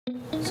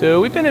So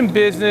we've been in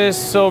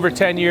business over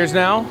 10 years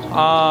now,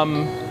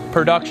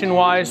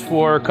 production-wise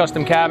for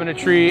custom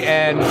cabinetry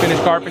and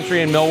finished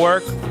carpentry and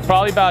millwork.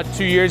 Probably about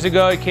 2 years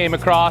ago, I came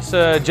across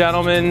a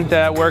gentleman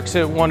that works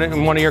at one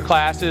of your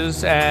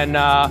classes, and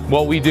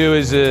what we do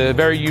is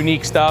very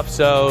unique stuff,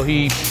 so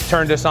he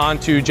turned us on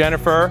to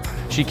Jennifer.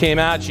 She came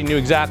out, she knew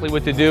exactly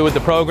what to do with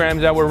the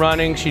programs that we're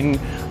running. She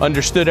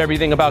understood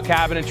everything about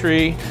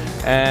cabinetry,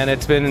 and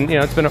it's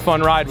been a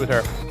fun ride with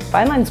her.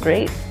 Fine line's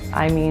great.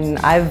 I mean,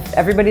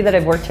 everybody that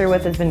I've worked here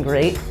with has been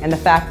great, and the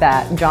fact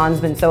that John's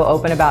been so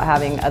open about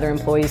having other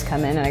employees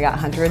come in, and I got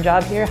Hunter a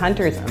job here.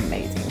 Hunter is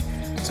amazing.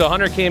 So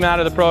Hunter came out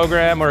of the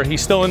program, or he's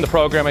still in the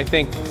program, I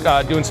think,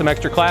 doing some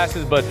extra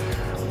classes, but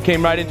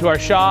came right into our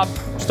shop,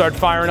 started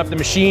firing up the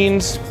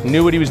machines,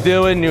 knew what he was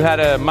doing, knew how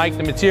to mic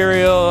the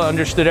material,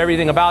 understood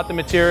everything about the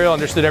material,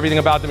 understood everything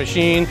about the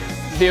machine.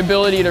 The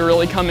ability to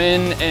really come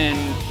in and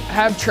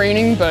have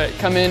training, but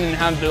come in and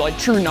have the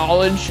true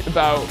knowledge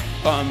about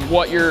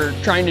what you're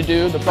trying to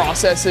do, the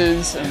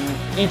processes,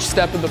 and each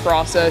step of the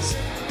process.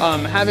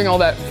 Having all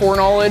that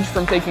foreknowledge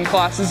from taking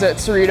classes at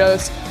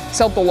Cerritos has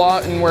helped a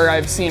lot, and where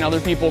I've seen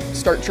other people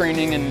start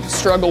training and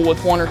struggle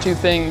with one or two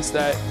things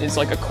that is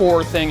like a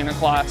core thing in a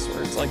class,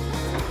 where it's like,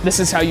 this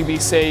is how you be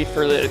safe,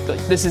 or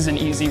this is an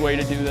easy way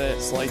to do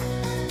this. Like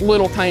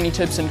little tiny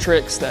tips and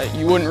tricks that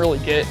you wouldn't really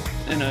get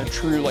in a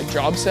true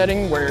job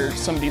setting where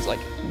somebody's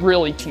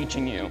really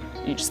teaching you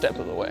each step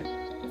of the way.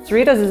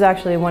 Cerritos is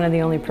actually one of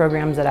the only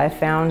programs that I've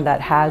found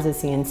that has a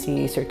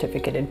CNC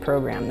certificated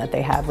program that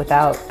they have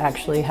without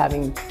actually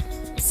having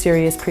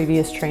serious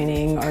previous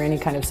training or any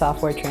kind of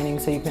software training,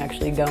 so you can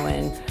actually go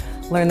in,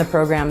 learn the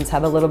programs,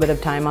 have a little bit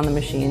of time on the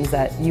machines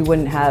that you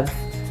wouldn't have,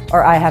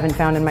 or I haven't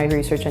found in my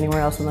research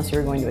anywhere else unless you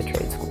were going to a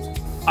trade school.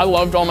 I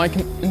loved all my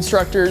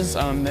instructors.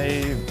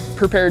 They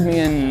prepared me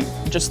in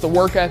just the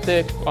work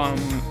ethic,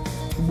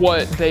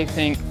 what they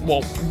think,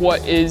 well,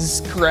 what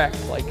is correct,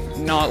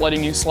 not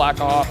letting you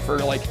slack off, or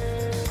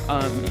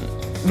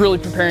really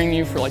preparing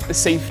you for the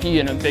safety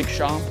in a big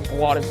shop with a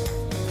lot of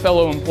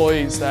fellow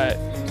employees that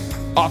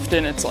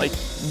often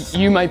it's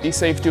you might be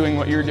safe doing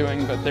what you're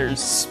doing, but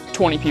there's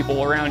 20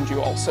 people around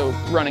you also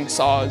running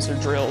saws or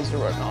drills or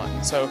whatnot.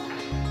 And so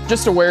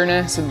just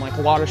awareness and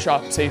a lot of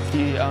shop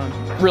safety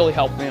really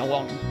helped me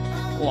along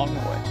the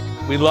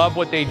way. We love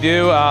what they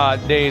do.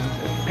 They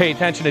pay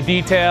attention to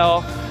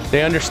detail.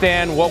 They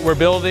understand what we're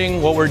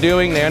building, what we're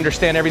doing. They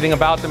understand everything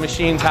about the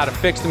machines, how to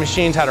fix the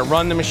machines, how to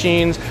run the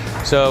machines.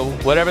 So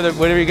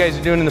whatever you guys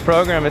are doing in the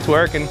program, it's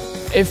working.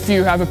 If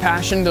you have a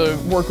passion to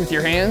work with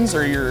your hands,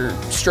 or you're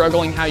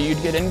struggling how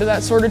you'd get into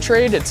that sort of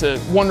trade, it's a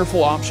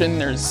wonderful option.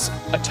 There's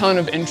a ton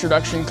of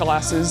introduction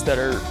classes that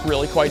are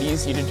really quite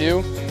easy to do.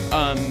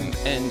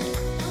 And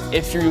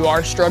if you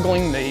are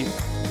struggling,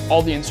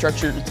 all the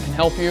instructors can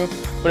help you.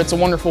 But it's a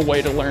wonderful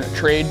way to learn a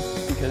trade,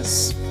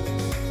 because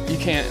you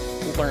can't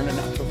learn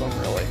enough of them,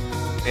 really.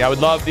 Yeah, I would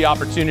love the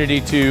opportunity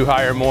to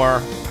hire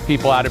more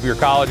people out of your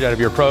college, out of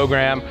your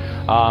program.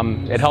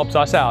 It helps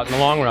us out in the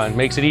long run,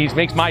 makes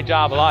my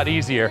job a lot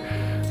easier.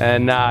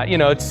 And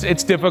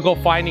it's difficult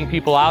finding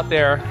people out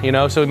there,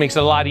 so it makes it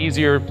a lot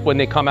easier when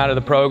they come out of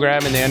the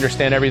program and they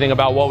understand everything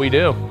about what we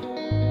do.